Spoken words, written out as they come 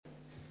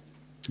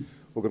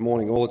Well, good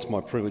morning all. It's my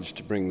privilege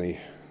to bring the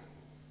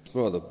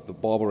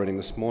Bible reading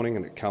this morning,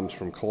 and it comes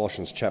from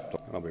Colossians chapter.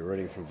 I'll be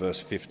reading from verse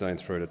 15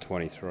 through to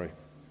 23.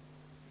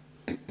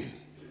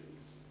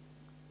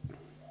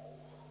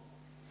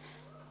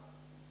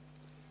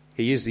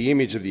 He is the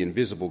image of the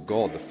invisible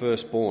God, the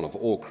firstborn of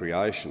all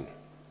creation.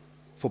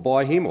 For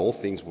by him all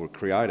things were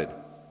created,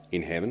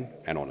 in heaven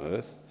and on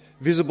earth,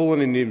 visible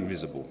and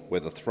invisible,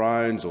 whether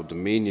thrones or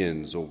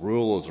dominions or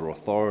rulers or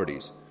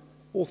authorities.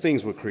 All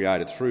things were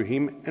created through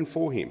him and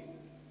for him.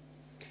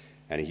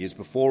 And he is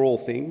before all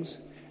things,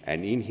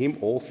 and in him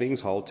all things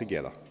hold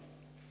together.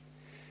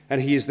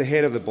 And he is the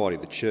head of the body,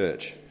 the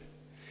church.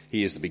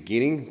 He is the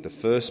beginning, the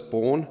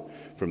firstborn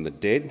from the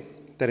dead,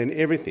 that in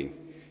everything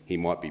he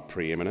might be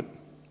preeminent.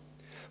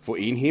 For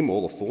in him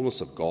all the fullness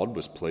of God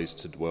was pleased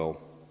to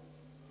dwell,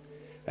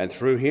 and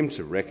through him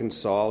to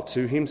reconcile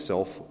to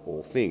himself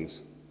all things,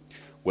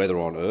 whether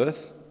on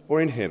earth or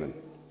in heaven,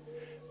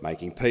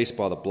 making peace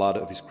by the blood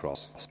of his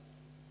cross.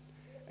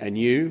 And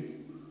you,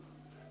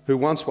 who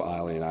once were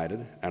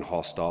alienated and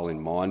hostile in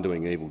mind,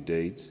 doing evil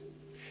deeds,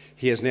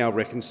 he has now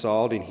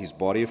reconciled in his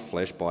body of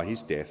flesh by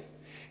his death,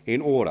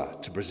 in order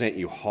to present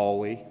you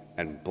holy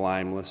and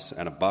blameless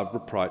and above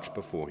reproach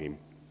before him.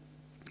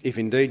 If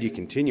indeed you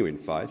continue in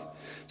faith,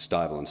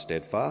 stable and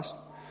steadfast,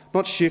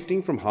 not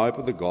shifting from hope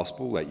of the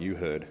gospel that you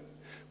heard,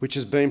 which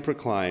has been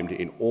proclaimed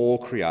in all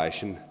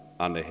creation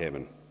under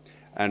heaven,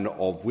 and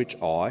of which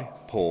I,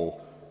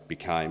 Paul,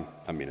 became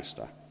a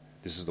minister.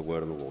 This is the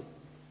word of the Lord.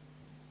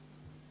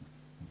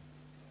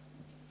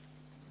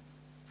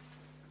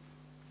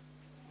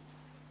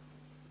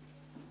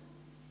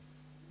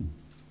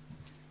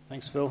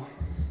 Thanks, Phil.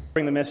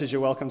 Bring the message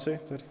you're welcome to.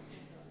 Good.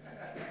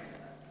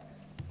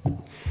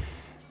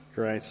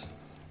 Great. Just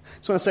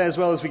want to say as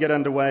well as we get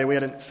underway, we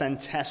had a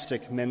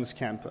fantastic men's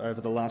camp over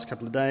the last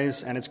couple of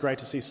days, and it's great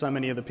to see so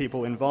many of the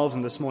people involved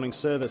in this morning's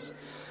service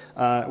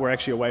were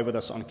actually away with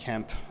us on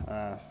camp.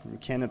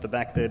 Ken at the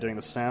back there doing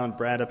the sound,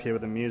 Brad up here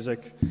with the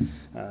music,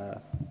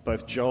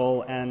 both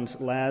Joel and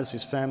Laz,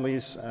 whose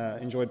families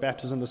enjoyed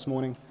baptism this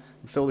morning,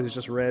 and Phil, who's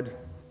just read.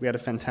 We had a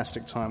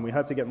fantastic time. We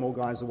hope to get more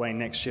guys away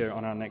next year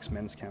on our next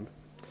men's camp.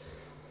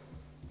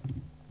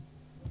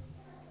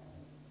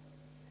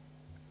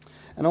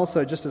 And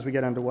also, just as we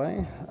get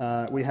underway,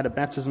 we had a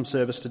baptism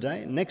service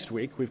today. Next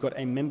week, we've got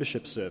a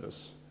membership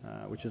service,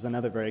 which is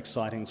another very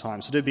exciting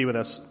time. So do be with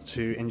us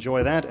to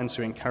enjoy that and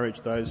to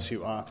encourage those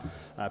who are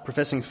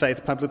professing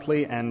faith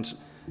publicly and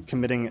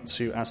committing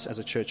to us as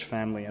a church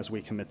family as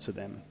we commit to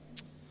them.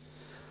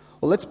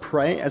 Well, let's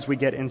pray as we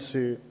get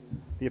into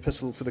the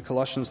epistle to the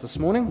Colossians this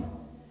morning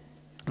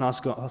and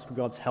ask for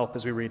God's help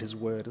as we read his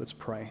word. Let's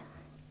pray.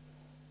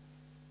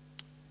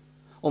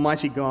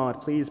 Almighty God,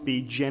 please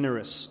be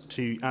generous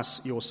to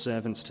us, your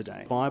servants,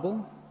 today.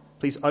 Bible,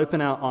 please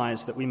open our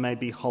eyes that we may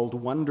behold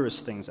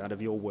wondrous things out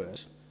of your word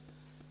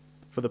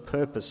for the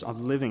purpose of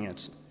living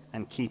it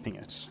and keeping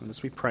it. And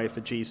this we pray for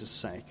Jesus'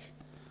 sake.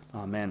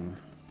 Amen.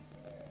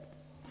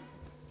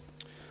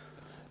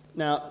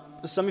 Now,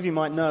 some of you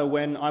might know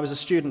when I was a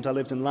student, I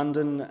lived in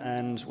London,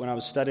 and when I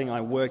was studying,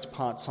 I worked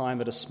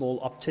part-time at a small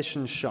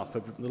optician shop,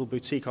 a little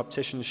boutique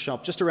optician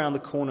shop, just around the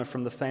corner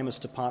from the famous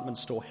department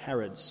store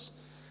Harrods.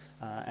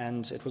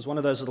 And it was one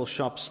of those little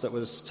shops that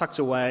was tucked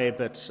away,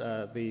 but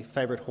the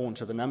favourite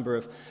haunt of a number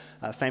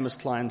of famous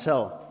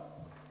clientele.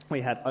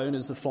 We had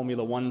owners of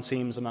Formula One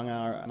teams among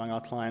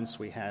our clients.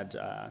 We had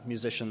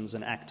musicians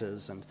and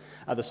actors and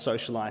other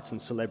socialites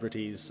and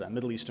celebrities,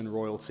 Middle Eastern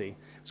royalty.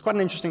 It was quite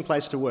an interesting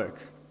place to work.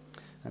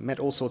 I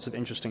met all sorts of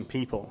interesting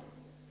people.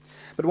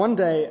 But one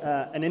day,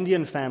 an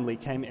Indian family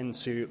came in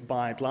to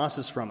buy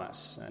glasses from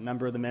us. A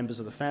number of the members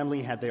of the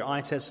family had their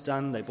eye tests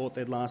done. They bought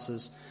their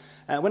glasses.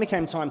 When it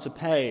came time to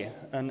pay,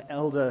 an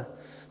elder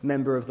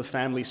member of the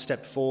family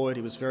stepped forward.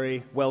 He was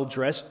very well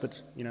dressed,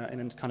 but in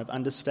a kind of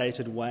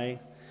understated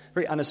way,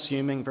 very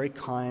unassuming, very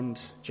kind,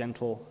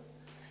 gentle.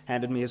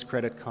 Handed me his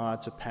credit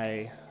card to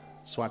pay,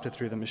 swiped it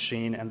through the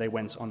machine, and they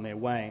went on their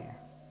way.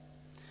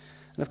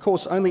 And of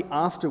course, only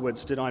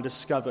afterwards did I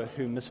discover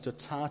who Mr.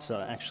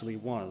 Tata actually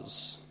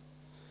was.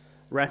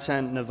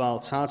 Ratan Naval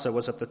Tata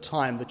was at the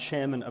time the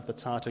chairman of the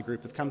Tata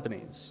Group of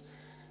companies.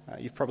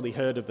 You've probably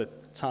heard of the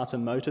Tata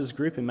Motors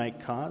Group who make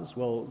cars.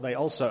 Well, they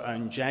also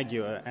own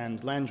Jaguar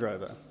and Land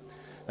Rover.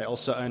 They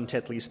also own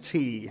Tetley's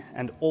Tea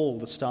and all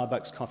the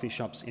Starbucks coffee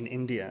shops in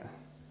India.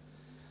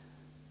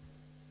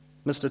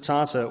 Mr.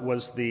 Tata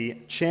was the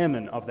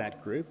chairman of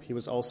that group. He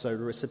was also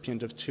the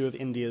recipient of two of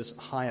India's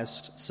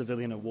highest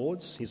civilian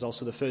awards. He's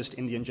also the first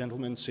Indian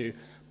gentleman to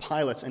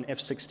pilot an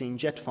F-16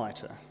 jet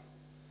fighter.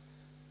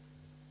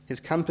 His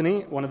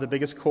company, one of the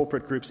biggest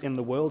corporate groups in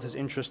the world, has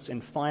interests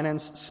in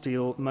finance,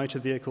 steel, motor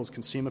vehicles,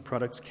 consumer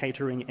products,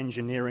 catering,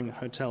 engineering,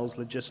 hotels,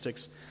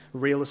 logistics,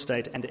 real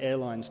estate, and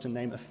airlines, to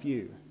name a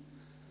few.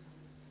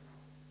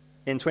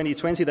 In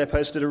 2020, they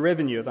posted a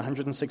revenue of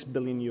 $106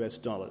 billion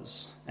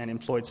and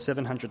employed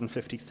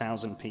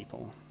 750,000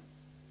 people.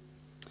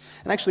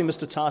 And actually,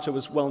 Mr. Tata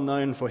was well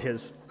known for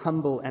his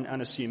humble and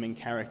unassuming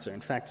character.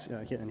 In fact,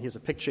 and here's a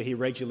picture, he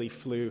regularly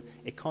flew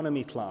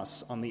economy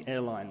class on the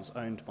airlines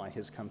owned by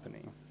his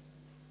company.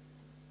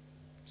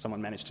 Someone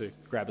managed to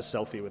grab a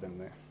selfie with him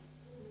there.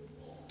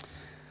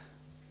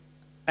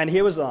 And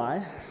here was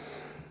I,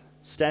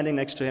 standing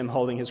next to him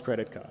holding his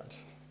credit card.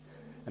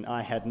 And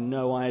I had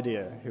no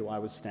idea who I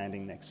was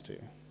standing next to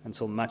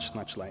until much,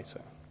 much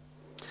later.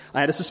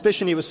 I had a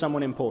suspicion he was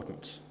someone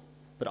important,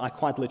 but I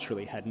quite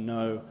literally had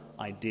no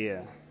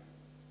idea.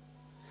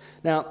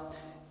 Now,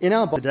 in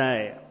our Bible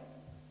today,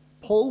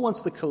 Paul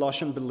wants the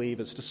Colossian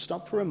believers to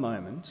stop for a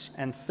moment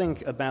and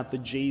think about the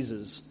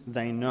Jesus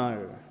they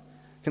know.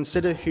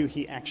 Consider who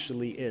he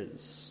actually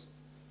is.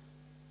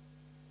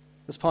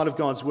 This part of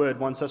God's word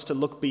wants us to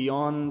look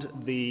beyond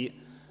the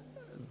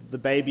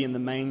baby in the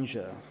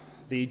manger,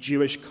 the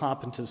Jewish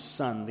carpenter's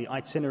son, the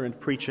itinerant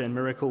preacher and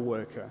miracle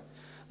worker,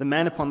 the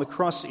man upon the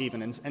cross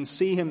even, and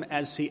see him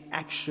as he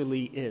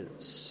actually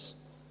is.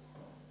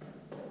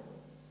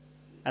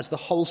 As the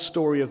whole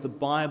story of the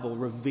Bible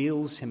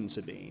reveals him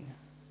to be,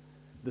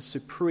 the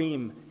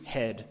supreme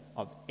head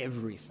of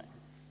everything.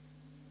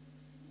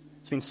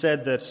 It's been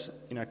said that,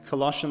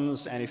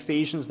 Colossians and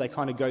Ephesians, they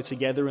kind of go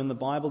together in the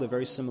Bible. They're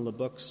very similar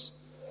books.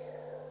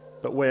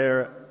 But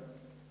where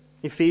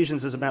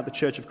Ephesians is about the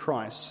church of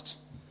Christ,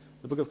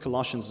 the book of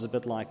Colossians is a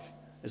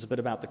bit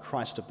about the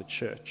Christ of the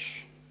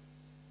church.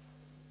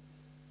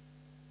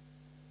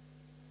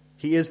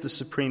 He is the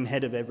supreme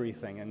head of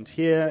everything. And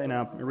here in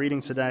our reading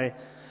today,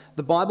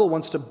 the Bible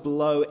wants to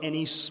blow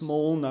any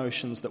small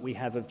notions that we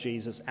have of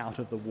Jesus out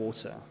of the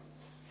water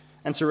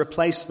and to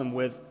replace them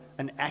with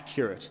an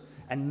accurate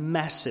and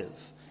massive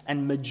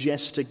and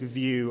majestic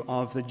view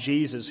of the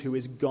Jesus who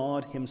is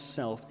God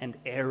himself and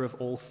heir of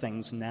all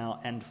things now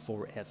and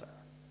forever.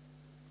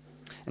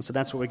 And so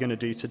that's what we're going to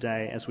do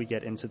today as we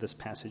get into this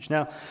passage.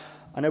 Now,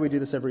 I know we do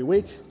this every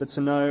week, but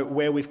to know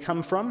where we've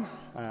come from,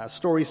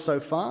 stories so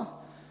far,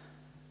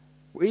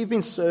 we've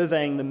been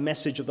surveying the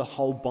message of the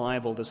whole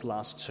Bible this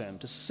last term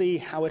to see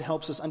how it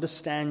helps us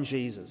understand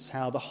Jesus,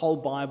 how the whole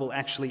Bible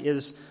actually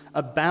is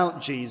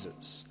about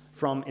Jesus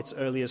from its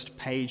earliest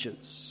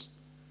pages.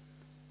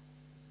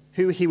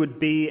 Who he would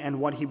be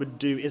and what he would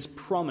do is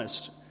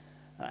promised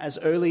as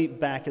early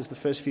back as the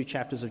first few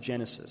chapters of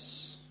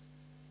Genesis.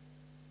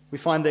 We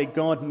find that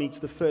God meets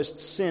the first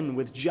sin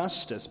with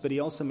justice, but he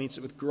also meets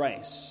it with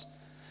grace.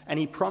 And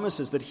he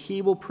promises that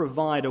he will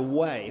provide a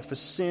way for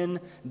sin,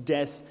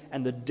 death,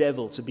 and the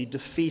devil to be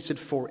defeated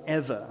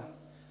forever,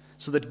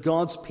 so that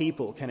God's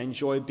people can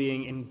enjoy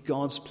being in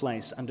God's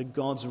place under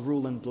God's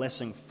rule and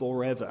blessing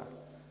forever.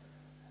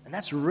 And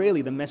that's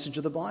really the message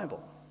of the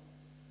Bible.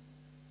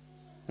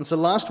 And so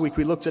last week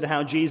we looked at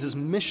how Jesus'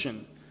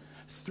 mission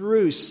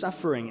through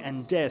suffering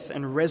and death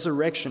and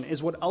resurrection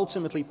is what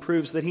ultimately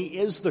proves that he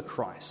is the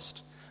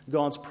Christ,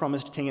 God's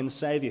promised King and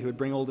Savior who would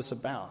bring all this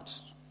about.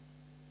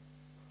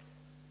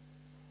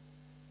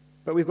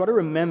 But we've got to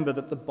remember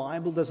that the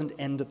Bible doesn't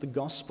end at the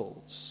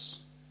Gospels.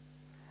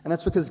 And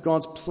that's because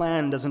God's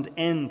plan doesn't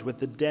end with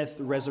the death,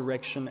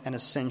 resurrection, and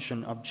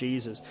ascension of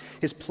Jesus.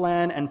 His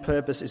plan and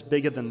purpose is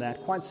bigger than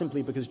that, quite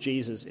simply because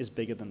Jesus is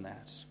bigger than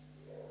that.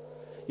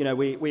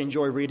 We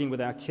enjoy reading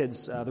with our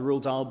kids the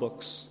Roald Dahl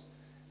books.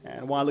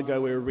 And a while ago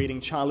we were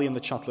reading Charlie and the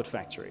Chocolate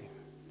Factory.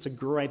 It's a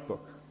great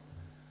book.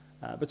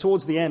 But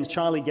towards the end,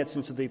 Charlie gets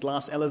into the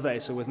glass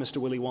elevator with Mr.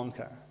 Willy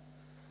Wonka.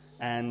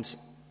 And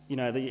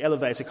the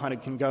elevator kind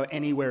of can go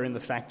anywhere in the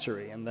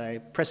factory, and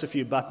they press a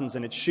few buttons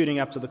and it's shooting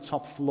up to the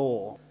top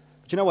floor.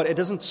 But you know what? It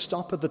doesn't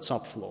stop at the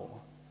top floor.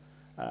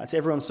 To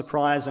everyone's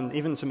surprise, and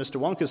even to Mr.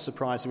 Wonka's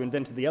surprise, who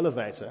invented the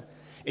elevator,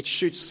 it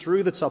shoots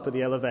through the top of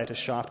the elevator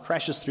shaft,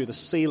 crashes through the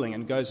ceiling,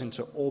 and goes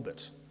into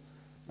orbit.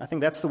 I think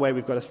that's the way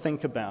we've got to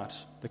think about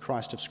the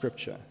Christ of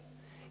Scripture.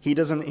 He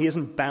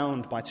isn't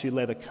bound by two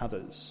leather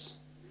covers.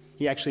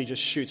 He actually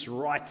just shoots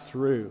right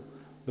through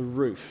the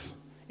roof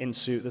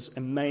into this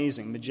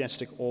amazing,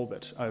 majestic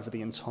orbit over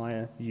the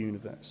entire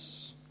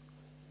universe.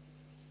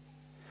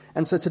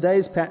 And so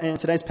in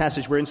today's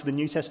passage, we're into the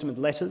New Testament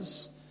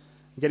letters.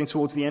 We're getting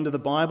towards the end of the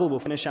Bible. We'll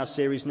finish our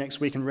series next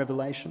week in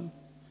Revelation.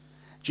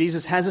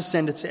 Jesus has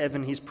ascended to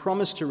heaven. He's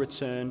promised to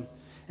return,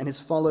 and his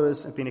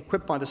followers have been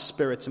equipped by the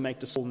Spirit to make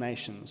disciples of all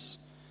nations,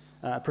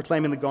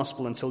 proclaiming the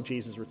gospel until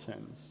Jesus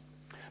returns.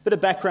 A bit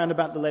of background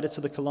about the letter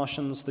to the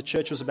Colossians. The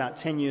church was about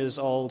 10 years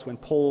old when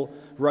Paul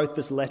wrote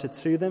this letter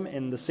to them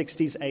in the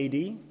 60s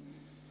AD.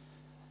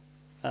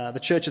 The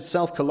church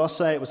itself,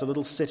 Colossae, it was a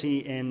little city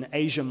in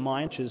Asia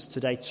Minor, which is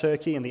today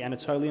Turkey and the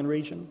Anatolian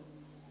region.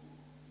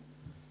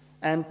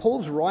 And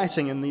Paul's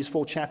writing in these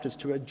 4 chapters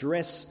to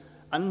address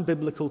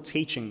unbiblical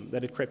teaching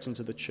that had crept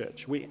into the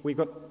church. We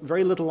got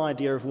very little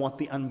idea of what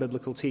the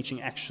unbiblical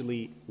teaching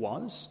actually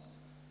was.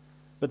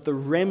 But the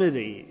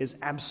remedy is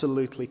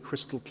absolutely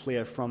crystal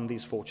clear from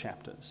these 4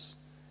 chapters.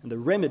 And the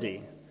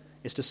remedy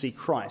is to see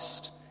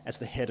Christ as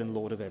the head and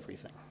Lord of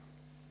everything.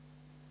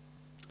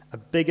 A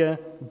bigger,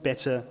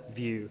 better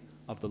view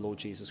of the Lord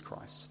Jesus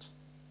Christ.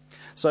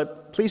 So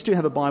please do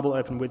have a Bible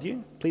open with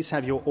you. Please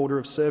have your order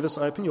of service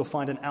open. You'll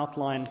find an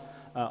outline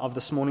of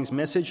this morning's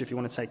message. If you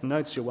want to take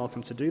notes, you're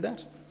welcome to do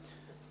that.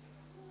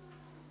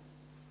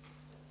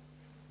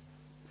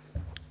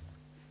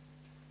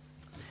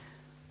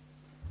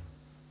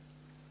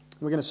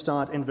 We're going to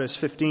start in verse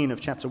 15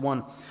 of chapter 1.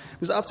 It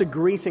was after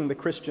greeting the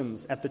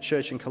Christians at the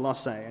church in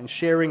Colossae and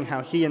sharing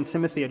how he and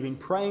Timothy had been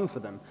praying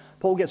for them,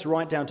 Paul gets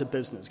right down to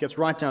business, gets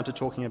right down to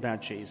talking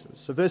about Jesus.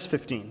 So verse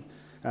 15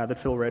 that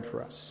Phil read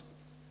for us.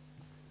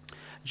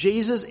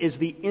 Jesus is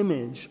the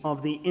image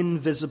of the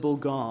invisible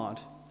God,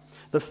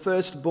 the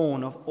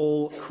firstborn of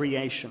all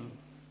creation.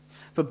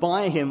 For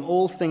by him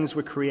all things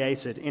were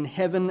created, in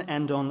heaven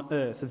and on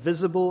earth,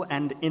 visible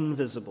and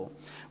invisible,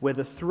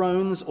 whether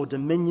thrones or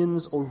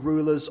dominions or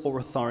rulers or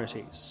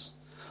authorities.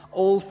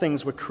 All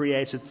things were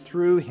created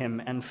through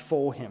him and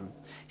for him.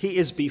 He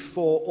is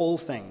before all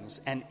things,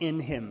 and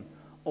in him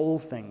all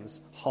things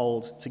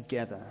hold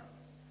together.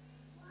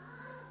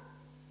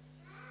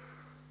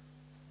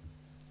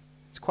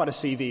 It's quite a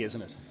CV,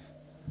 isn't it?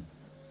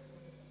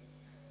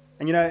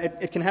 And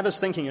it can have us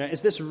thinking,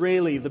 is this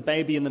really the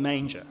baby in the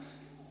manger?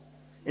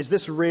 Is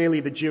this really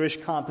the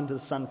Jewish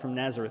carpenter's son from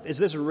Nazareth? Is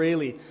this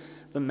really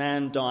the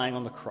man dying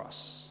on the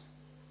cross?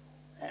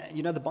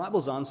 The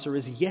Bible's answer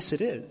is yes,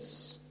 it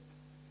is.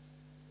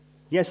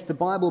 Yes, the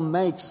Bible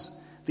makes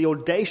the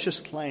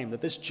audacious claim that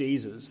this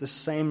Jesus, this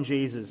same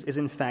Jesus, is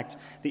in fact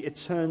the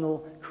eternal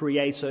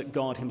creator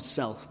God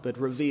himself, but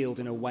revealed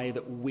in a way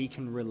that we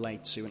can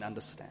relate to and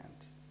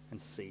understand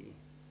and see.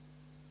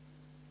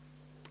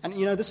 And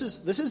this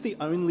is the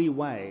only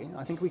way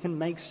I think we can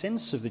make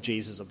sense of the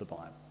Jesus of the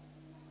Bible.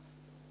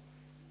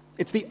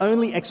 It's the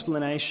only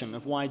explanation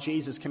of why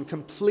Jesus can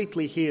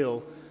completely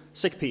heal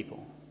sick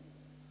people,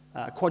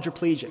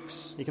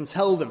 quadriplegics. He can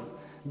tell them,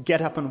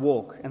 get up and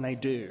walk, and they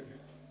do.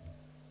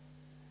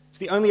 It's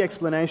the only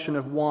explanation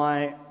of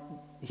why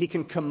he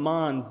can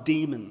command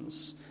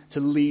demons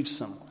to leave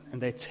someone,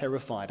 and they're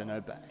terrified and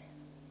obey.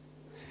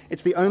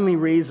 It's the only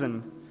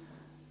reason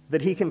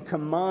that he can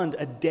command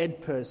a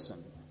dead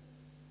person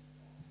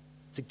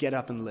to get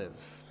up and live.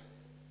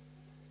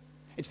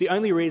 It's the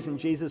only reason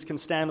Jesus can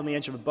stand on the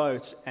edge of a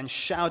boat and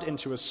shout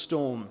into a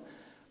storm,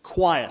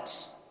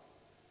 quiet,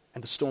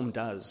 and the storm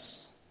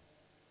does.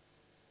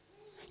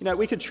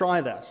 We could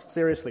try that,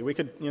 seriously. We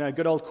could,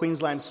 good old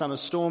Queensland summer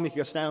storm, you could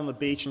go stand on the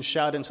beach and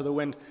shout into the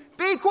wind,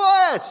 be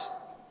quiet!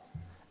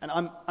 And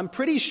I'm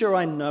pretty sure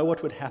I know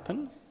what would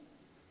happen.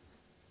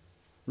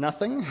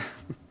 Nothing.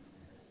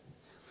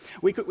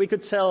 We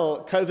could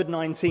tell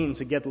COVID-19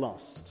 to get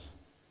lost.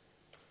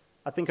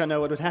 I think I know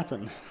what would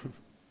happen.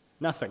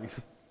 Nothing.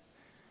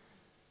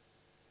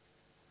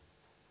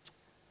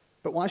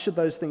 But why should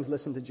those things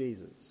listen to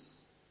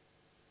Jesus?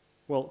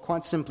 Well,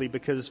 quite simply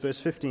because, verse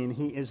 15,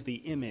 he is the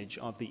image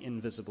of the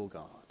invisible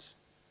God.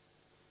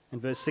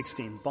 And verse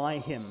 16, by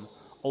him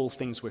all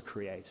things were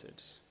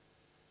created.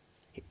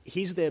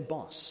 He's their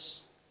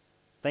boss.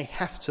 They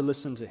have to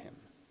listen to him.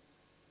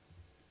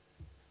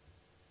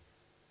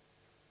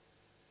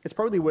 It's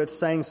probably worth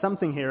saying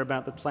something here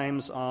about the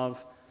claims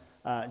of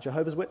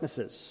Jehovah's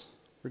Witnesses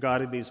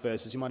regarding these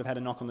verses. You might have had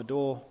a knock on the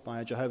door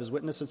by a Jehovah's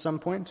Witness at some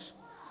point,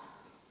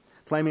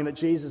 claiming that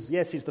Jesus,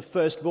 yes, he's the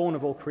firstborn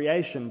of all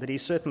creation, but he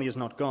certainly is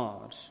not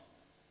God.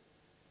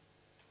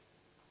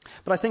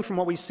 But I think from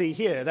what we see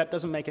here, that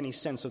doesn't make any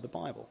sense of the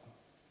Bible.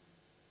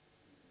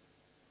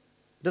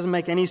 It doesn't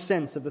make any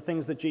sense of the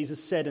things that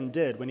Jesus said and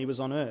did when he was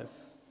on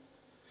earth.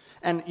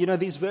 And,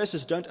 these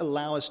verses don't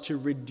allow us to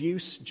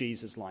reduce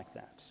Jesus like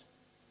that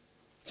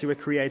to a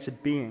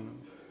created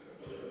being.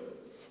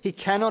 He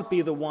cannot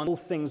be the one all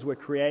things were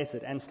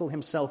created and still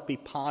himself be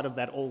part of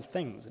that all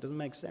things. It doesn't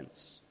make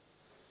sense.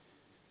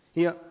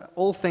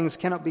 All things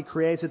cannot be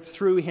created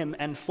through him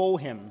and for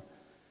him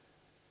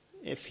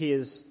if he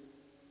is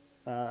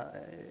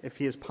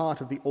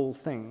part of the all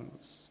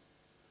things.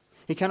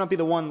 He cannot be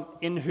the one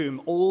in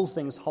whom all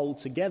things hold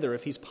together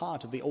if he's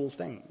part of the all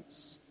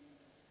things.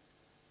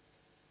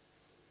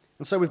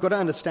 And so we've got to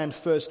understand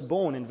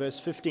firstborn in verse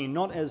 15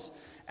 not as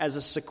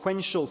a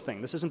sequential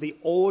thing. This isn't the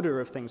order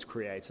of things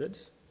created.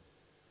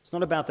 It's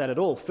not about that at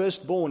all.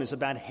 Firstborn is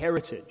about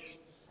heritage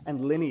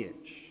and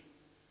lineage.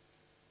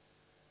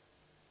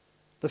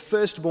 The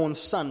firstborn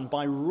son,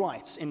 by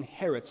rights,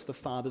 inherits the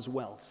father's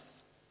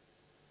wealth.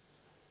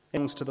 It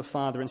belongs to the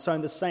father. And so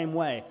in the same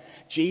way,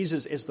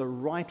 Jesus is the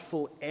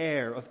rightful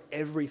heir of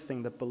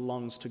everything that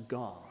belongs to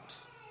God.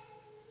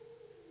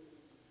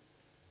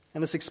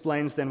 And this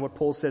explains then what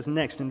Paul says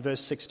next in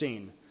verse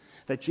 16,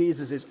 that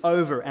Jesus is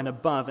over and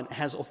above and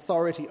has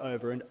authority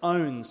over and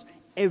owns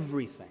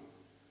everything,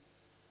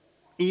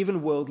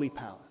 even worldly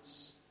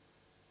powers.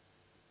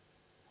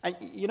 And,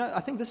 I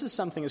think this is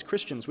something as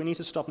Christians we need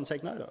to stop and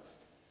take note of.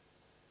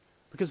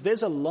 Because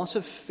there's a lot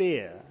of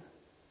fear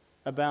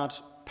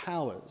about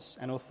powers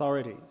and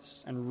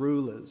authorities and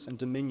rulers and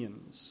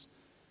dominions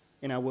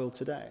in our world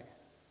today.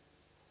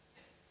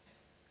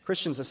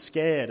 Christians are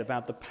scared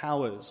about the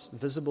powers,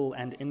 visible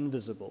and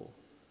invisible,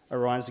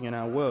 arising in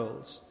our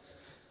world.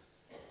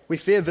 We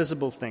fear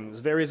visible things,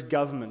 various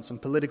governments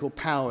and political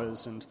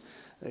powers and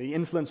the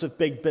influence of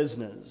big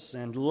business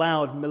and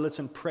loud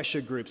militant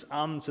pressure groups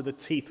armed to the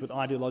teeth with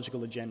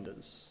ideological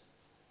agendas.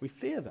 We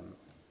fear them.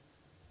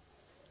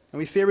 And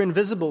we fear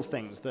invisible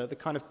things, the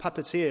kind of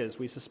puppeteers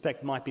we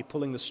suspect might be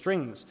pulling the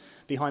strings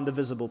behind the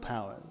visible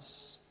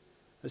powers.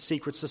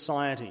 secret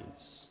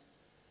societies,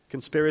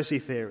 conspiracy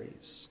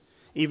theories,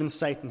 even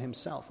Satan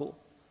himself. Well,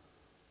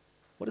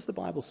 what does the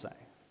Bible say?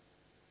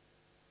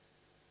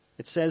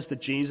 It says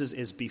that Jesus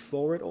is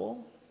before it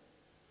all,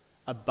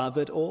 above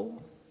it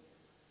all,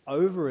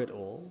 over it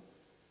all,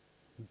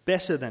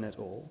 better than it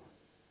all,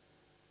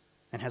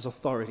 and has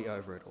authority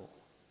over it all.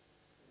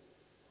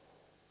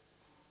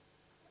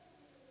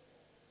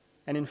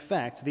 And in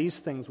fact, these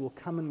things will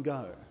come and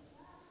go,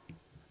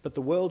 but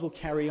the world will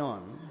carry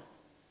on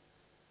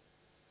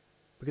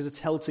because it's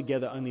held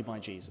together only by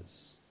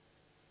Jesus.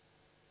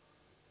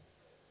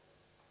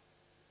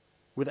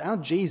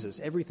 Without Jesus,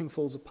 everything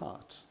falls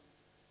apart,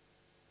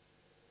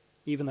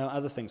 even though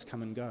other things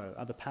come and go,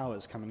 other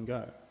powers come and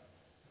go.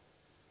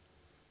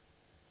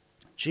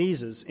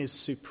 Jesus is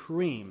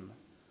supreme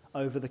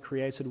over the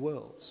created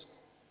worlds.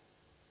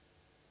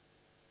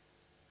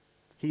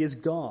 He is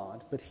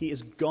God, but he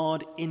is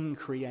God in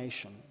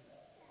creation.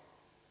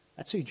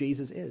 That's who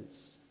Jesus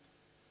is.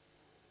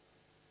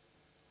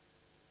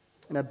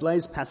 You know,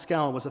 Blaise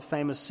Pascal was a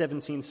famous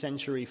 17th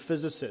century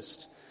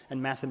physicist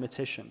and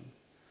mathematician.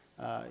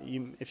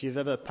 If you've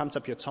ever pumped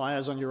up your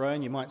tires on your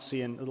own, you might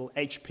see a little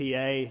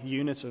HPA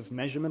unit of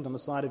measurement on the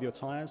side of your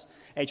tires.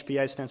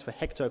 HPA stands for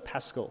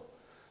hectopascal.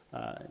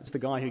 It's the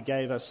guy who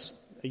gave us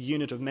a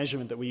unit of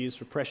measurement that we use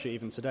for pressure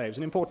even today. He was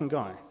an important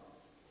guy.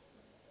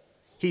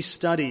 He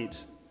studied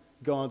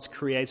God's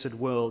created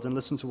world, and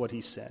listen to what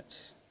he said.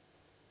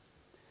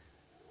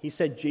 He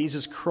said,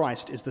 Jesus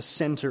Christ is the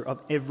center of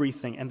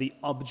everything and the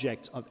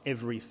object of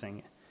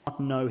everything.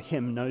 Not know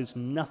him knows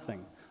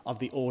nothing of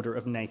the order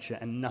of nature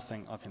and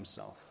nothing of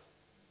himself.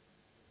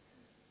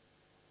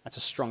 That's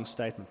a strong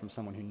statement from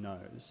someone who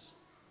knows.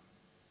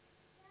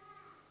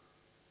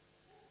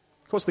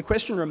 Of course, the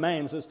question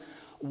remains is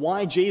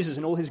why Jesus,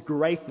 in all his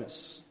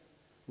greatness,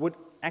 would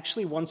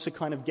actually want to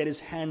kind of get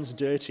his hands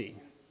dirty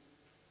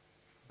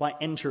by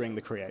entering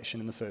the creation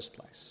in the first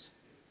place.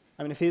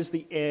 I mean, if he's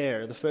the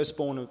heir, the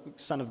firstborn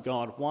son of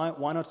God,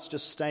 why not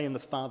just stay in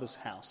the Father's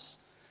house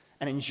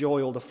and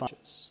enjoy all the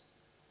functions?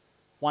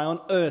 Why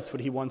on earth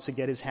would he want to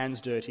get his hands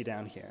dirty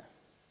down here?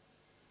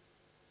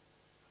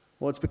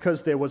 Well, it's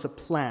because there was a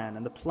plan,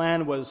 and the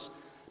plan was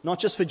not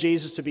just for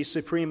Jesus to be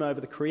supreme over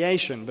the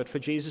creation, but for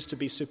Jesus to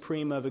be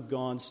supreme over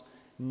God's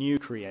new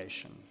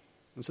creation.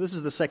 And so this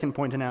is the second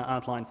point in our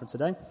outline for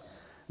today.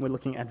 We're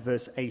looking at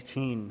verse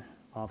 18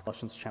 of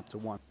Colossians chapter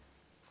 1.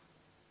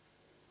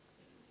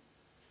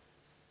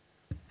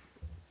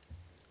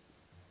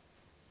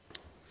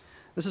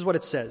 This is what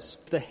it says.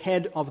 The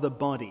head of the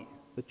body,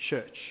 the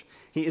church.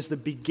 He is the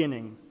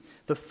beginning,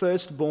 the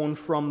firstborn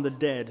from the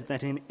dead,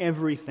 that in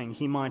everything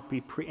he might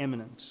be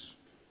preeminent.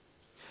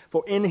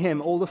 For in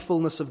him all the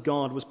fullness of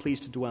God was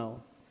pleased to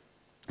dwell,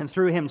 and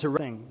through him to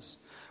things,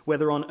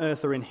 whether on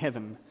earth or in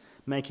heaven,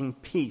 making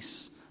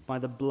peace by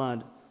the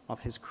blood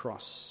of his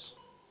cross.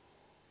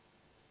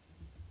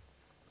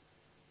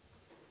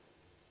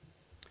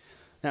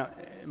 Now,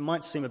 it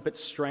might seem a bit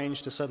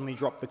strange to suddenly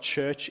drop the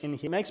church in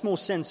here. It makes more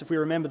sense if we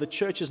remember the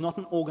church is not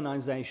an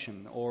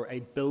organization or a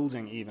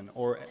building even,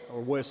 or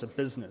worse, a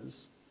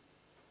business.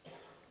 We've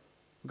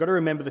got to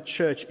remember the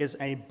church is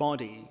a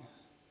body.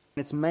 And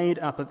it's made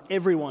up of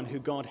everyone who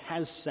God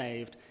has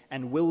saved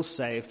and will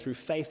save through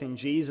faith in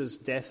Jesus'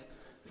 death,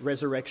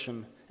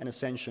 resurrection, and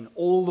ascension,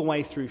 all the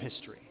way through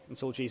history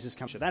until Jesus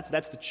comes.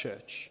 That's the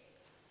church,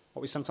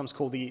 what we sometimes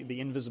call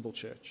the invisible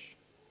church.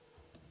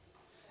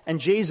 And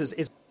Jesus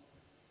is...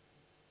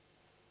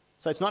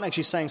 So it's not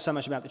actually saying so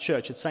much about the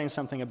church, it's saying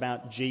something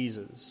about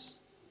Jesus.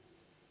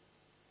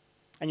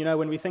 And you know,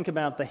 when we think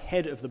about the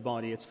head of the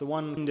body, it's the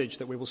one appendage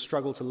that we will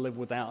struggle to live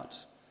without.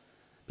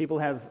 People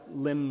have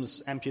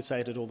limbs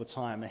amputated all the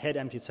time. A head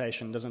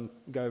amputation doesn't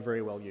go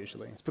very well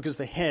usually. It's because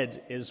the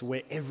head is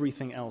where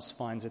everything else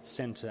finds its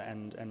center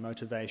and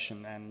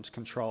motivation and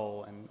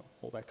control and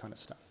all that kind of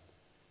stuff.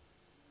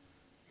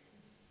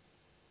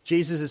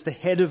 Jesus is the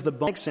head of the body.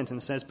 The next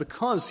sentence says,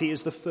 because he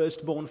is the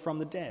firstborn from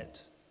the dead.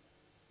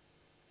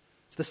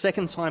 It's the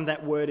second time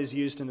that word is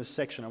used in this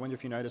section. I wonder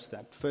if you noticed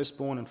that.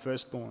 Firstborn and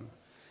firstborn.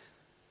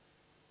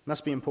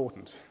 Must be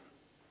important.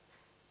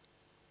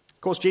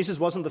 Of course, Jesus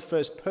wasn't the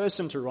first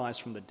person to rise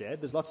from the dead.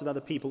 There's lots of other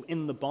people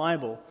in the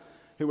Bible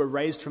who were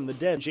raised from the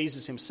dead.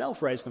 Jesus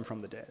himself raised them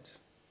from the dead.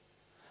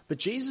 But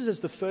Jesus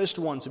is the first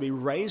one to be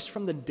raised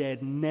from the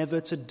dead,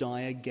 never to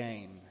die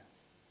again.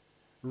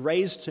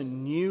 Raised to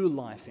new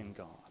life in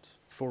God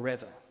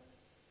forever.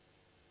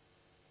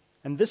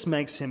 And this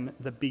makes him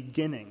the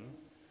beginning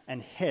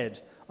and head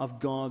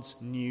of God's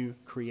new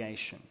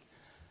creation.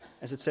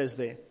 As it says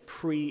there,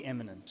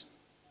 preeminent.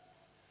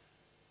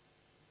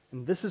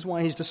 And this is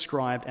why he's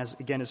described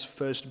as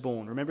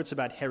firstborn. Remember, it's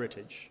about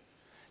heritage.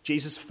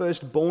 Jesus'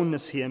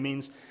 firstbornness here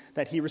means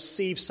that he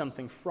receives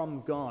something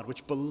from God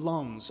which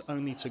belongs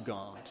only to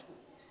God.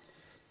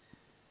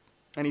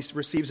 And he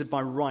receives it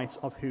by right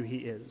of who he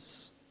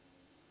is.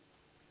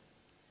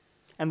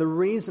 And the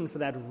reason for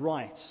that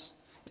right is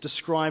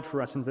described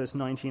for us in verse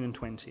 19 and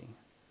 20.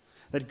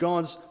 That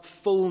God's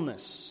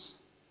fullness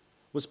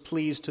was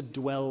pleased to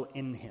dwell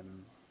in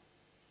him.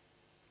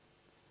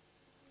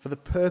 for the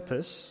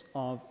purpose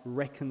of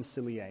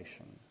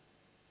reconciliation.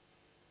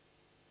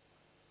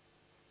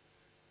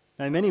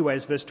 Now, in many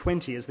ways, verse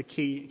 20 is the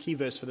key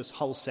verse for this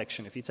whole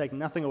section. If you take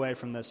nothing away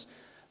from this,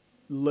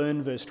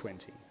 learn verse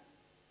 20.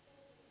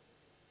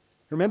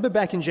 Remember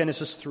back in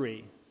Genesis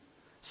 3,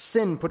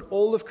 sin put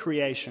all of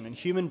creation and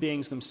human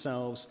beings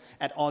themselves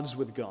at odds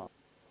with God.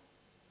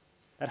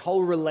 That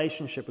whole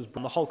relationship was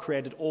broken. The whole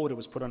created order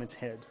was put on its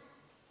head.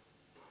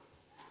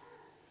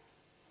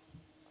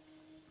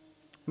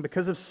 And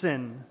because of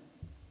sin,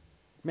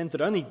 it meant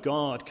that only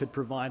God could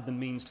provide the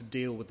means to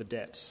deal with the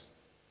debt,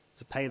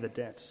 to pay the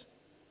debt.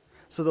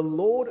 So the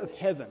Lord of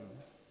heaven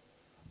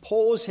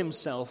pours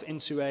himself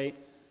into a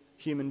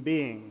human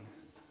being,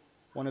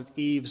 one of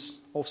Eve's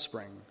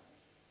offspring.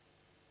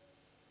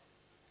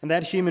 And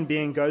that human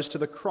being goes to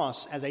the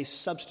cross as a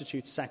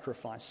substitute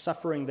sacrifice,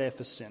 suffering there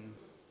for sin.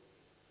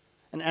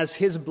 And as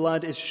his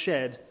blood is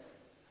shed,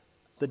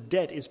 the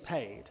debt is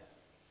paid.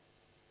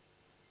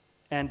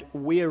 And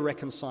we are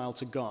reconciled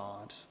to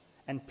God,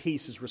 and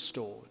peace is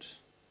restored.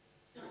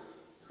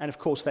 And of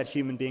course, that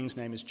human being's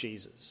name is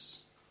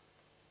Jesus.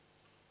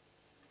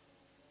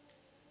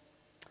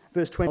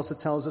 Verse 20 also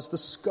tells us the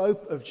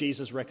scope of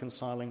Jesus'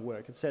 reconciling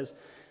work. It says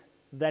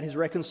that his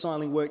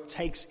reconciling work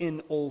takes in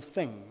all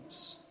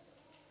things.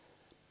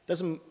 It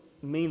doesn't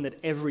mean that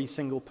every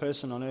single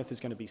person on earth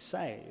is going to be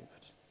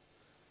saved.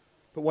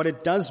 But what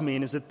it does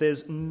mean is that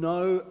there's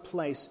no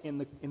place in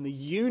the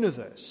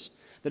universe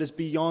that is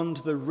beyond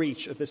the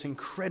reach of this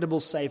incredible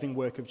saving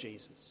work of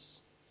Jesus.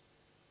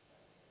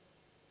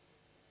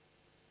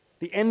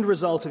 The end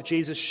result of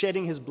Jesus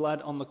shedding his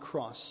blood on the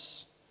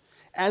cross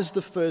as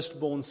the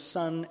firstborn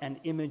Son and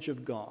image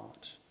of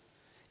God,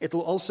 it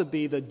will also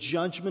be the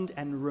judgment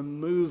and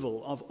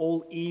removal of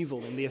all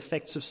evil and the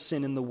effects of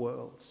sin in the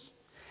world,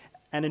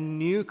 and a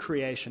new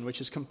creation which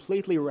is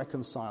completely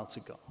reconciled to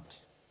God,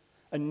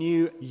 a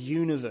new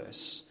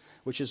universe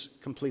which is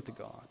complete to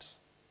God.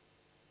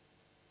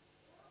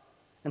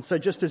 And so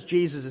just as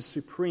Jesus is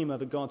supreme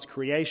over God's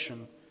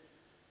creation,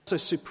 so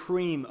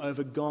supreme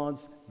over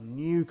God's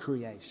new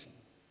creation.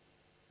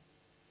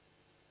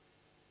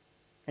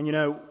 And you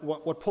know,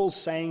 what Paul's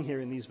saying here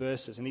in these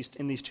verses,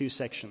 in these two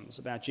sections,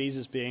 about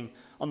Jesus being,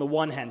 on the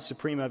one hand,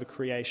 supreme over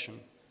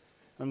creation,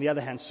 on the other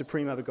hand,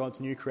 supreme over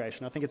God's new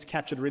creation, I think it's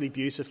captured really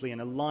beautifully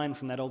in a line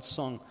from that old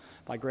song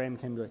by Graham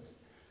Kendrick.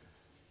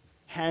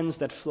 Hands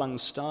that flung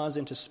stars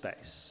into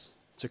space,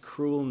 to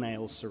cruel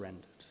nails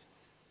surrendered.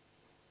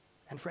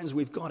 And friends,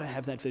 we've got to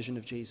have that vision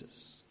of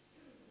Jesus.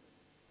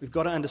 We've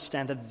got to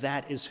understand that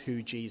that is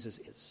who Jesus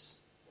is.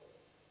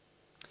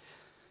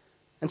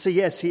 And so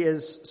yes, he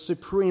is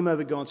supreme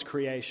over God's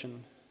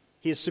creation.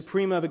 He is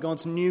supreme over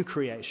God's new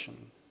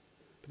creation.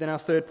 But then our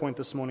third point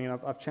this morning, and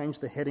I've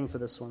changed the heading for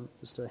this one,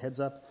 just a heads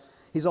up,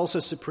 he's also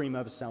supreme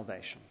over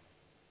salvation.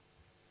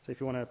 So if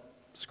you want to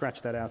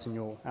scratch that out in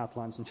your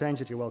outlines and change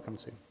it, you're welcome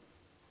to.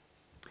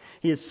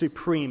 He is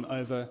supreme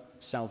over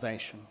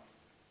salvation.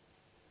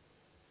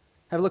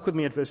 Have a look with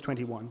me at verse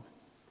 21.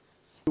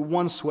 Who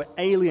once were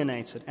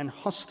alienated and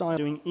hostile,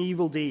 doing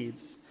evil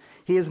deeds,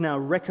 he is now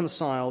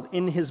reconciled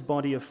in his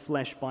body of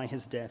flesh by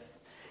his death,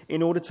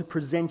 in order to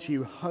present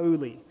you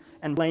holy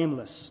and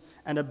blameless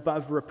and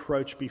above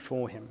reproach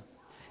before him.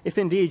 If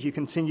indeed you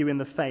continue in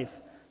the faith,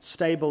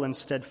 stable and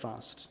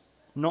steadfast,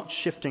 not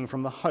shifting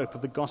from the hope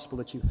of the gospel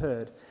that you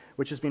heard,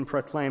 which has been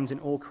proclaimed in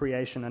all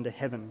creation under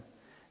heaven,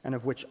 and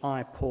of which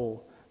I,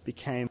 Paul,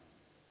 became.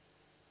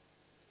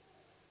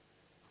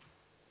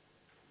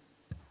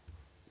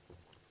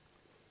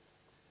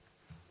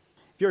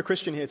 If you're a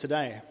Christian here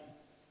today,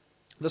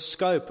 the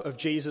scope of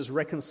Jesus'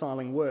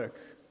 reconciling work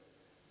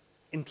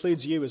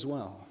includes you as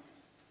well.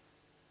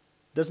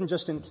 It doesn't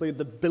just include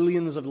the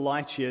billions of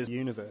light years of the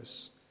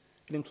universe.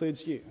 It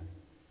includes you.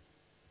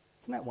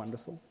 Isn't that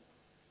wonderful?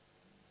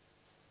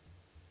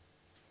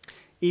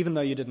 Even though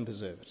you didn't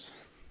deserve it.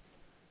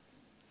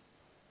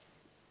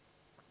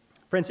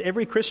 Friends,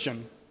 every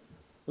Christian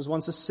was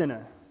once a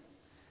sinner,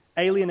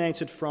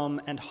 alienated from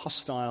and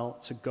hostile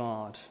to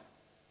God.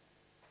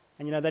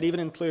 And you know, that even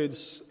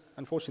includes,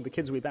 unfortunately, the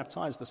kids we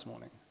baptized this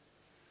morning.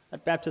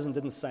 That baptism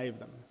didn't save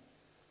them.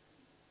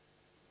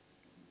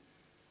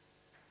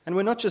 And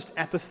we're not just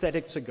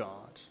apathetic to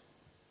God,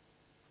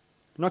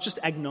 not just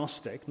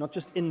agnostic, not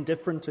just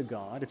indifferent to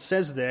God. It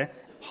says there,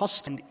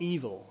 hostile and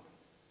evil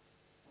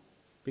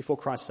before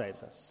Christ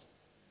saves us.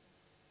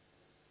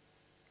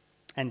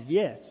 And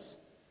yes,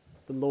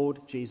 the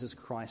Lord Jesus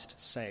Christ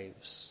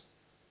saves.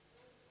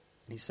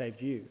 And he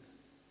saved you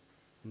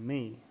and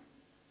me.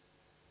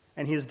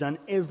 And he has done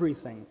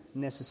everything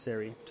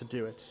necessary to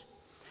do it.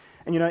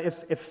 And you know,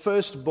 if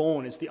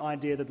firstborn is the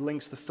idea that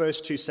links the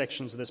first two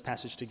sections of this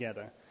passage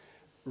together,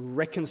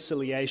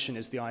 reconciliation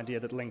is the idea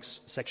that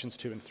links sections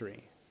 2 and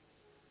 3.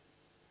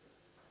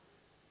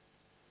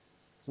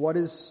 What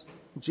is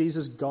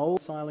Jesus' goal,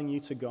 reconciling you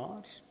to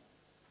God?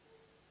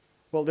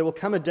 Well, there will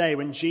come a day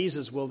when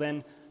Jesus will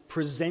then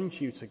present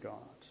you to God,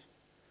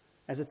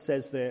 as it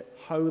says there,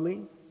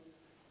 holy,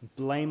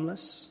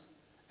 blameless,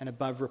 and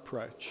above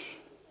reproach.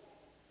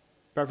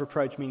 Above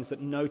reproach means that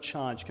no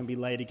charge can be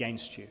laid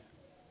against you.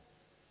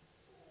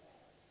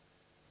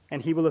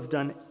 and he will have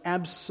done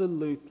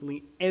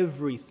absolutely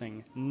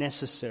everything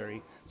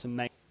necessary to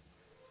make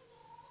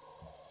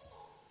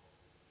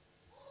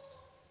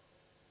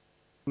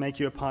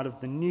you a part of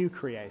the new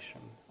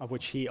creation, of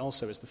which he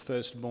also is the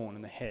firstborn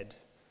and the head,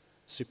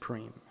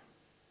 supreme.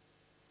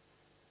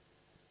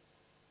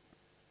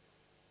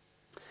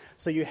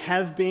 So you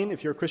have been,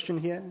 if you're a Christian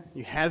here,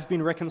 you have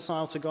been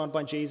reconciled to God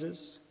by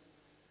Jesus.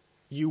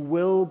 You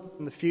will,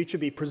 in the future,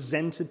 be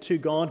presented to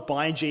God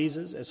by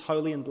Jesus as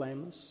holy and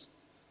blameless.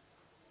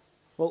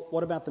 Well,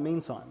 what about the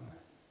meantime?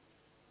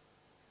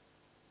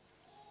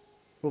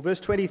 Well,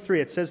 verse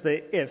 23, it says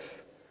there,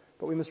 if,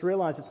 but we must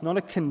realize it's not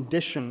a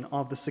condition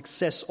of the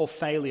success or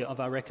failure of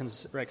our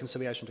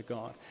reconciliation to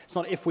God. It's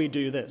not if we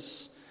do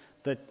this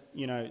that,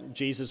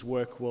 Jesus'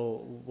 work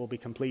will be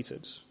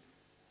completed.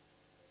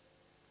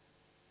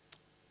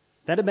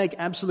 That would make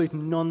absolute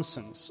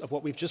nonsense of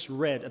what we've just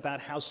read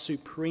about how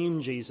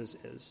supreme Jesus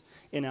is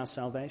in our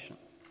salvation.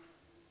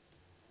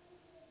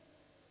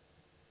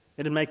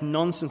 It would make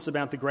nonsense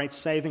about the great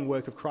saving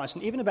work of Christ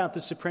and even about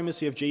the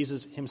supremacy of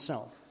Jesus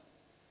himself.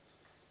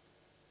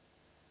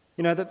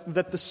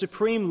 That the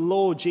supreme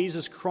Lord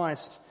Jesus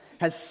Christ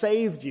has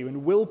saved you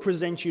and will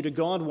present you to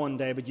God one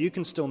day, but you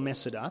can still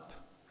mess it up.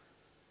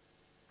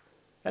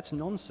 That's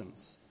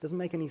nonsense. It doesn't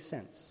make any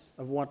sense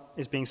of what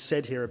is being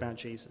said here about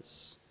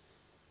Jesus.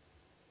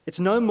 It's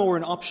no more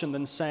an option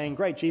than saying,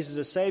 great, Jesus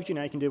has saved you,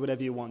 now you can do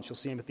whatever you want. You'll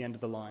see him at the end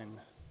of the line.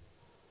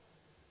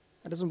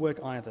 That doesn't work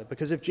either,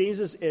 because if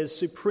Jesus is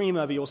supreme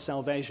over your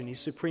salvation, he's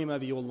supreme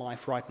over your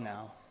life right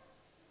now.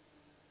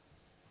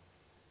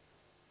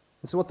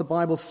 And so what the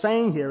Bible's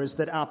saying here is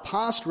that our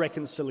past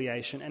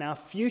reconciliation and our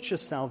future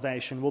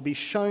salvation will be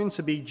shown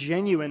to be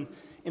genuine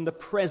in the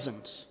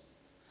present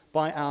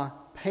by our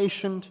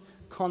patient,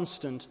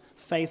 constant,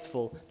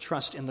 faithful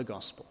trust in the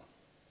gospel.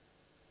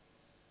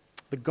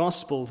 The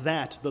gospel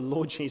that the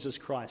Lord Jesus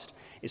Christ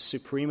is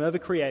supreme over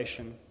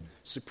creation,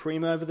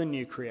 supreme over the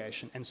new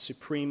creation, and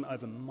supreme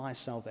over my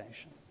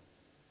salvation.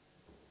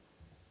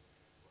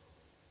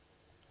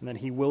 And that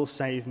he will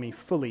save me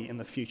fully in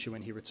the future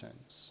when he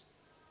returns.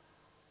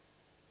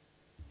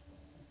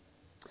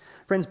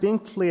 Friends, being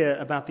clear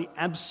about the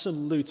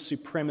absolute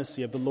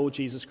supremacy of the Lord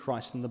Jesus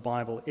Christ in the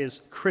Bible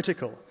is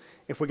critical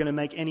if we're going to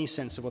make any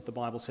sense of what the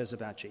Bible says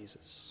about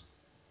Jesus.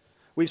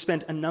 We've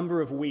spent a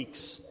number of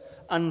weeks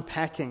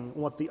unpacking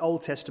what the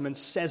Old Testament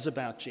says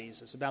about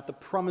Jesus, about the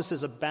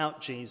promises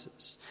about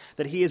Jesus,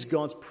 that he is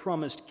God's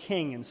promised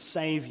King and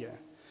Savior,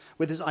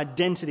 with his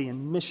identity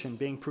and mission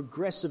being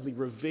progressively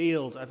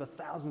revealed over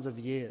thousands of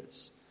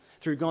years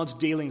through God's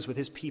dealings with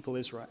his people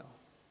Israel.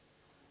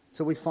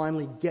 So we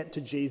finally get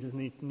to Jesus in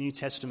the New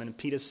Testament, and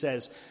Peter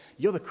says,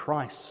 you're the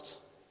Christ.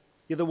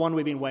 You're the one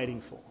we've been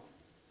waiting for.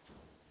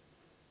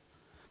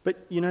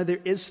 But,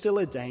 there is still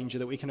a danger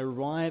that we can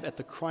arrive at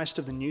the Christ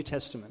of the New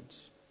Testament,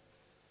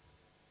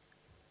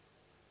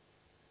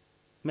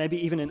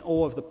 maybe even in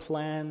awe of the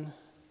plan,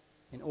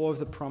 in awe of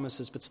the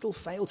promises, but still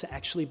fail to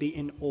actually be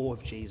in awe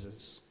of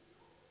Jesus.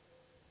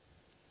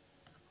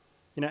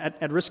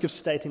 At risk of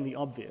stating the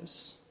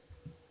obvious,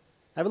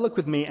 have a look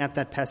with me at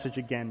that passage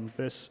again,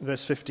 verse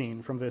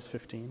 15, from verse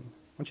 15. I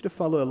want you to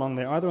follow along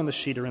there, either on the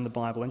sheet or in the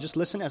Bible, and just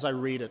listen as I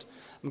read it.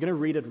 I'm going to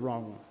read it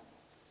wrong,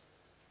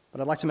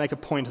 but I'd like to make a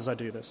point as I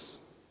do this.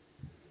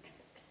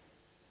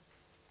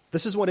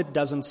 This is what it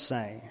doesn't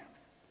say.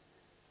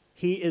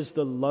 He is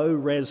the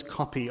low-res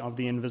copy of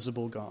the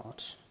invisible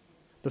God,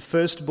 the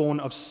firstborn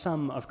of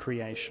some of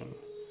creation.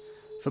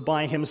 For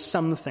by him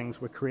some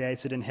things were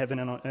created in heaven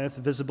and on earth,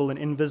 visible and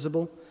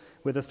invisible,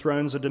 whether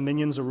thrones or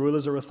dominions or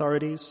rulers or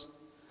authorities.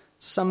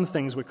 Some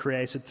things were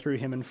created through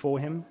him and for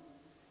him.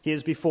 He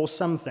is before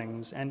some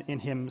things, and in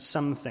him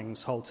some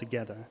things hold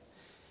together.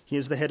 He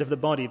is the head of the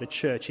body, the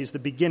church. He is the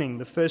beginning,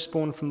 the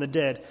firstborn from the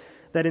dead,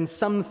 that in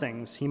some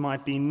things he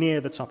might be near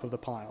the top of the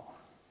pile.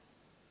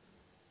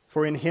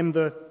 For in him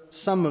the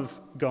Son of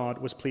God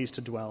was pleased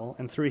to dwell,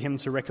 and through him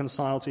to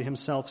reconcile to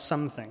himself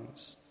some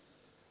things,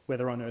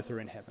 whether on earth or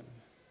in heaven.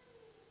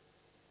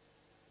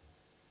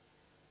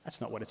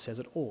 That's not what it says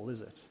at all, is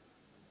it?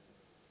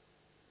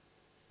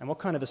 And what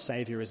kind of a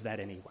Savior is that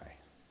anyway?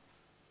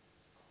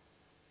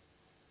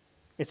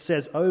 It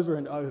says over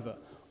and over,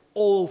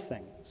 all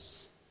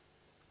things,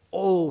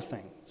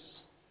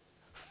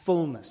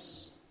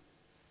 fullness.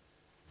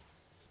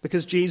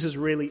 Because Jesus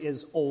really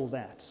is all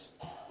that.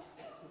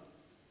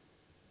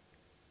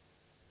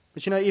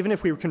 But even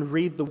if we can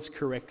read the words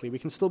correctly, we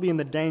can still be in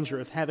the danger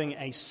of having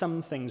a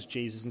some things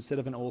Jesus instead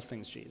of an all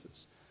things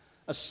Jesus.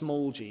 A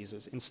small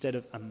Jesus instead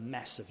of a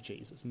massive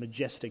Jesus,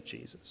 majestic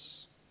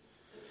Jesus.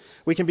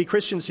 We can be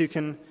Christians who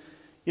can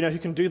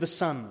do the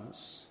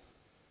sums,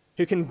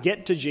 who can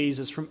get to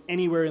Jesus from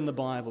anywhere in the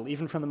Bible,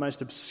 even from the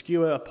most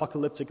obscure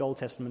apocalyptic Old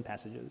Testament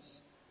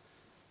passages.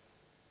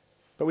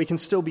 But we can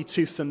still be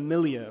too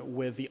familiar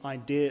with the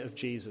idea of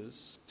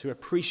Jesus to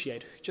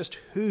appreciate just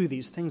who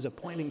these things are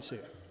pointing to.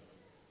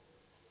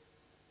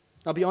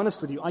 I'll be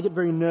honest with you, I get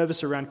very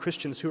nervous around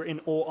Christians who are in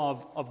awe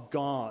of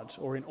God,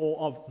 or in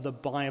awe of the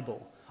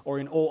Bible, or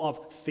in awe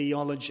of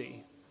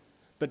theology,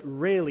 but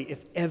rarely,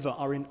 if ever,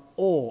 are in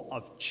awe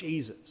of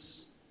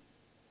Jesus.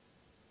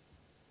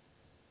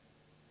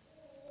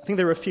 I think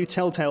there are a few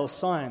telltale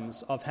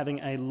signs of having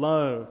a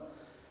low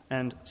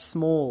and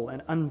small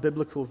and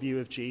unbiblical view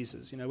of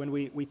Jesus. You know, when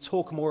we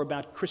talk more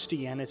about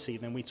Christianity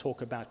than we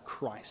talk about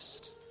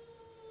Christ.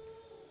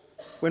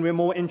 When we're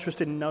more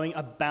interested in knowing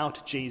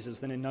about Jesus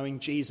than in knowing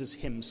Jesus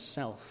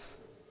himself.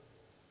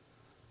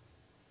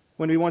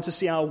 When we want to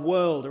see our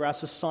world or our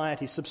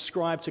society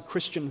subscribe to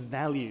Christian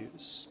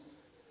values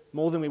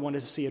more than we want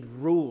to see it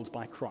ruled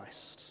by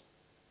Christ.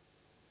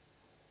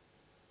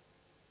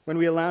 When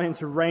we allow him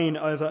to reign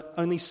over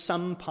only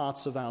some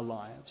parts of our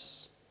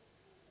lives,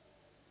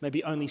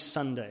 maybe only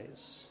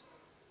Sundays,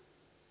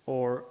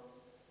 or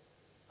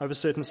over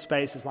certain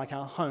spaces like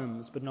our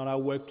homes, but not our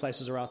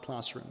workplaces or our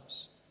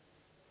classrooms.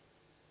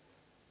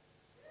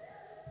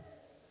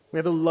 We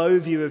have a low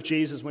view of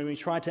Jesus when we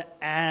try to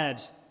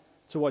add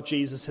to what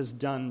Jesus has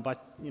done by,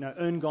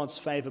 earn God's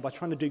favor by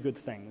trying to do good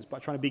things, by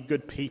trying to be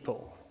good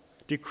people,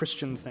 do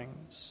Christian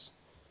things.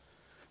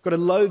 We've got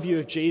a low view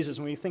of Jesus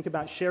when we think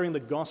about sharing the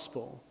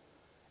gospel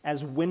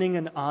as winning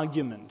an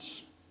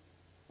argument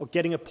or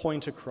getting a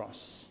point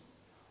across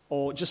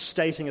or just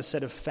stating a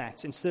set of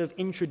facts instead of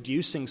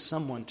introducing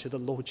someone to the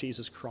Lord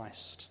Jesus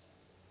Christ.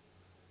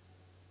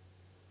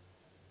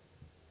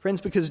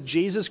 Friends, because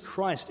Jesus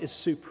Christ is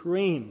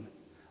supreme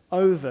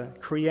over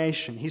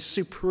creation. He's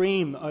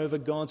supreme over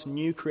God's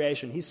new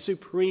creation. He's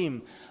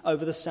supreme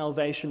over the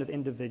salvation of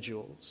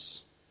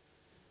individuals.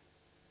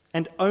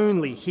 And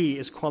only he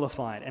is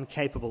qualified and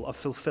capable of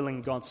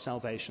fulfilling God's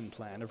salvation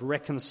plan, of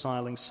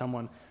reconciling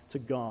someone to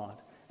God,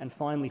 and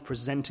finally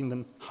presenting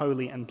them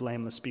holy and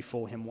blameless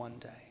before him one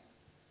day.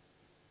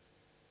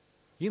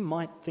 You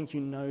might think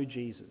you know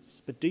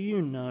Jesus, but do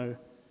you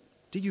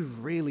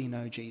really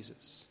know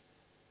Jesus?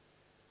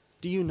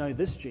 Do you know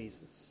this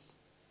Jesus?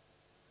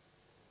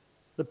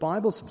 The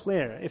Bible's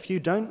clear. If you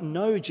don't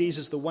know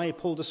Jesus the way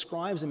Paul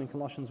describes him in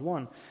Colossians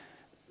 1,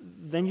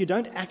 then you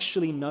don't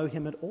actually know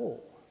him at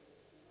all.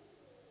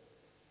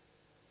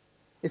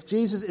 If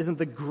Jesus isn't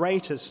the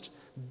greatest,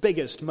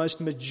 biggest,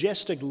 most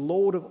majestic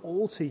Lord of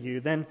all to you,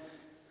 then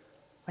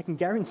I can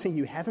guarantee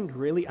you haven't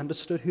really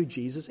understood who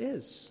Jesus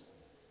is.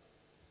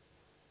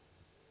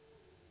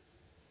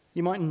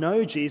 You might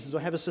know Jesus or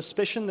have a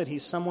suspicion that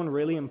he's someone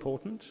really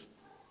important.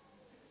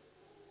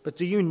 But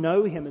do you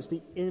know him as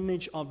the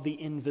image of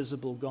the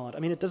invisible God? I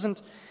mean, it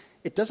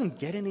doesn't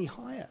get any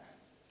higher.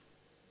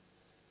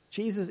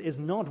 Jesus is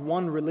not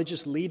one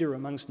religious leader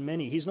amongst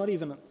many. He's not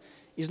even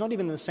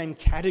in the same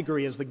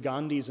category as the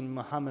Gandhis and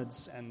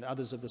Muhammads and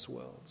others of this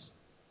world.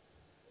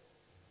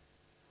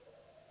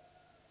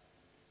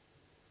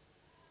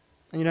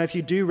 And if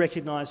you do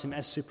recognize him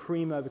as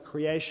supreme over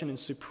creation and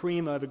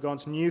supreme over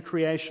God's new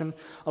creation,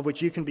 of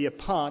which you can be a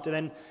part,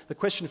 then the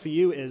question for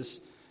you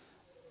is,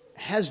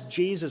 has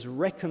Jesus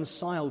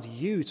reconciled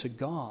you to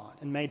God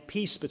and made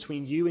peace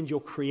between you and your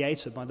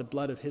Creator by the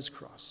blood of his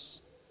cross?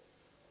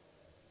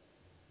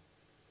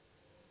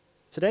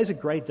 Today's a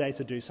great day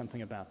to do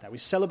something about that. We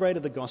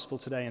celebrated the gospel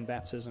today in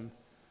baptism.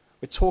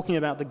 We're talking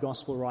about the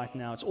gospel right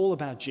now. It's all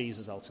about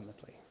Jesus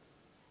ultimately.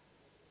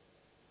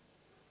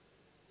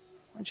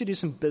 Why don't you do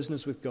some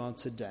business with God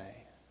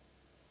today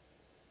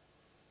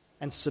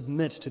and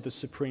submit to the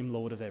supreme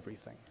Lord of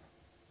everything?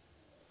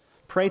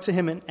 Pray to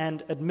him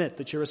and admit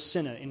that you're a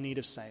sinner in need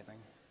of saving.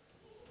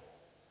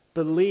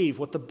 Believe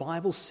what the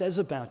Bible says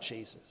about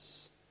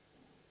Jesus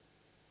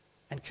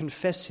and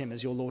confess him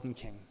as your Lord and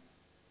King.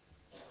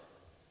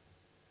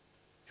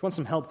 If you want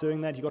some help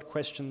doing that, you've got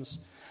questions,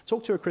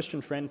 talk to a Christian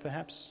friend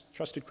perhaps,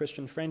 trusted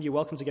Christian friend. You're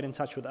welcome to get in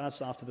touch with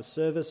us after the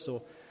service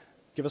or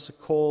give us a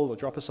call or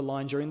drop us a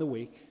line during the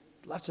week.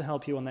 I'd love to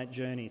help you on that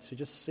journey to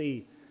just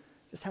see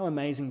just how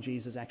amazing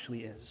Jesus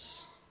actually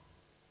is.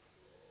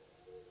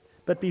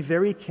 But be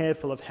very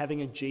careful of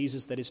having a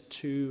Jesus that is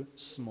too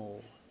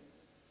small.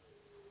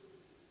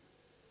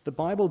 The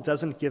Bible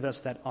doesn't give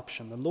us that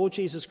option. The Lord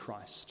Jesus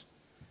Christ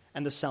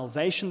and the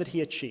salvation that he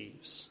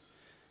achieves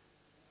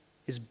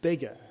is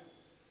bigger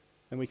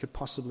than we could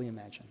possibly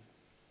imagine.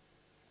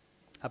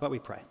 How about we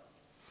pray?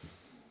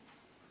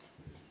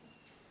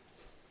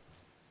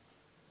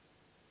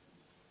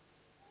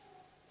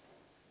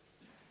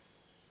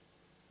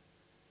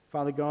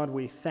 Father God,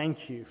 we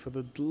thank you for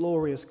the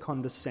glorious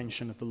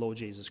condescension of the Lord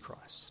Jesus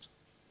Christ.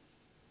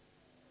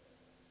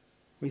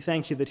 We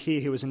thank you that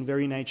he who is in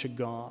very nature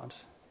God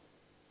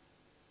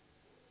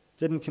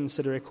didn't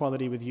consider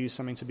equality with you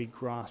something to be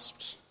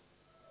grasped,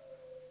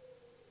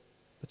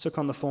 but took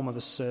on the form of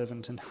a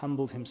servant and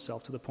humbled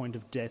himself to the point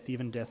of death,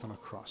 even death on a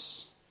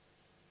cross.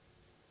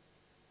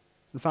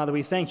 And Father,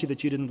 we thank you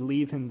that you didn't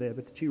leave him there,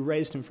 but that you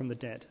raised him from the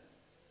dead,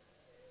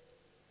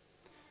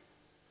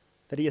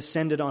 that he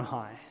ascended on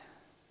high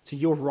to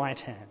your right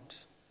hand,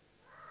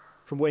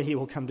 from where he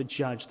will come to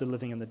judge the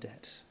living and the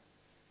dead.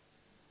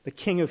 The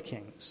King of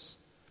Kings,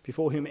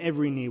 before whom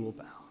every knee will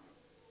bow.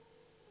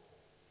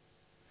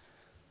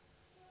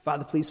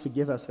 Father, please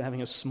forgive us for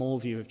having a small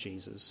view of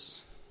Jesus,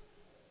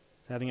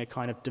 for having a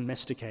kind of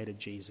domesticated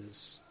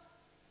Jesus.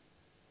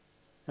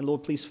 And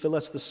Lord, please fill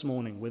us this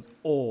morning with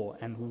awe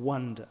and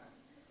wonder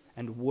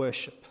and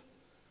worship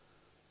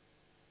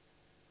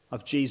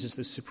of Jesus,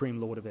 the supreme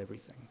Lord of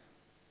everything.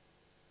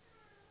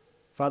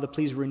 Father,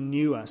 please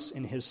renew us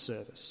in his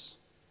service.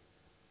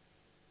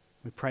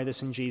 We pray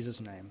this in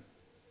Jesus' name.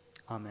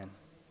 Amen.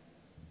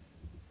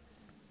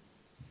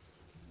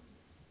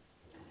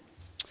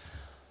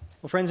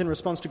 Well, friends, in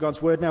response to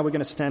God's word, now we're going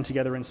to stand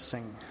together and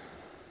sing.